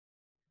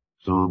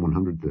Psalm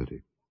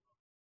 130.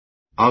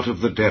 Out of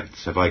the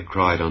depths have I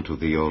cried unto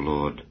thee, O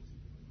Lord.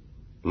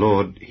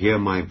 Lord, hear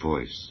my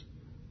voice.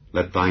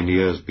 Let thine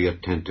ears be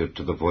attentive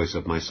to the voice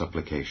of my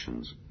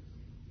supplications.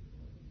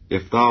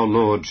 If thou,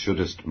 Lord,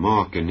 shouldest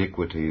mark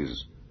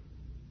iniquities,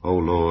 O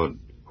Lord,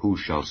 who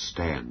shall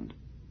stand?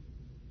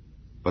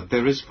 But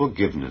there is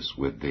forgiveness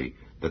with thee,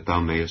 that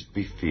thou mayest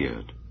be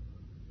feared.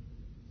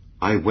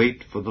 I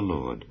wait for the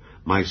Lord,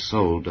 my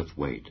soul doth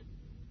wait,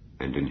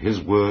 and in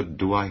his word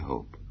do I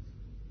hope.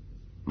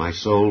 My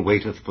soul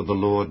waiteth for the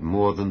Lord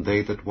more than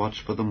they that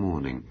watch for the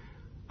morning.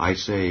 I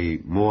say,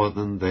 more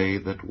than they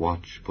that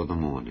watch for the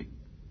morning.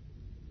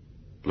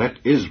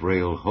 Let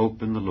Israel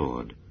hope in the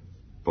Lord,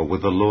 for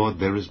with the Lord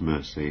there is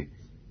mercy,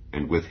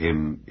 and with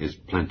him is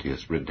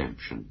plenteous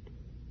redemption.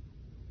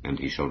 And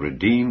he shall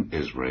redeem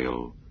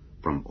Israel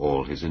from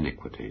all his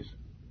iniquities.